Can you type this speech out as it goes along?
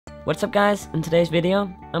What's up guys, in today's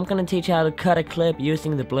video, I'm gonna teach you how to cut a clip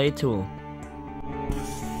using the blade tool.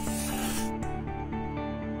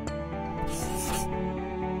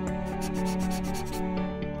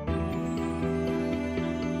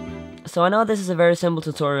 So I know this is a very simple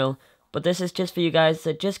tutorial, but this is just for you guys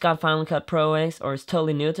that just got Final Cut Pro X or is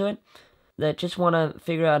totally new to it, that just want to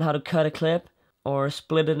figure out how to cut a clip or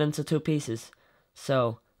split it into two pieces.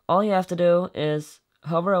 So all you have to do is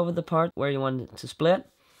hover over the part where you want it to split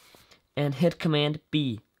and hit Command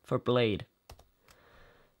B for blade.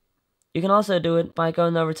 You can also do it by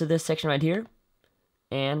going over to this section right here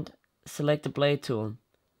and select the blade tool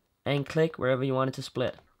and click wherever you want it to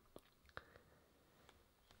split.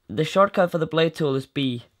 The shortcut for the blade tool is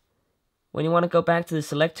B. When you want to go back to the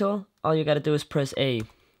select tool, all you gotta do is press A.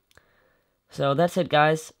 So that's it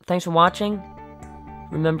guys, thanks for watching.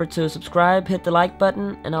 Remember to subscribe, hit the like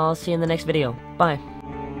button, and I'll see you in the next video. Bye.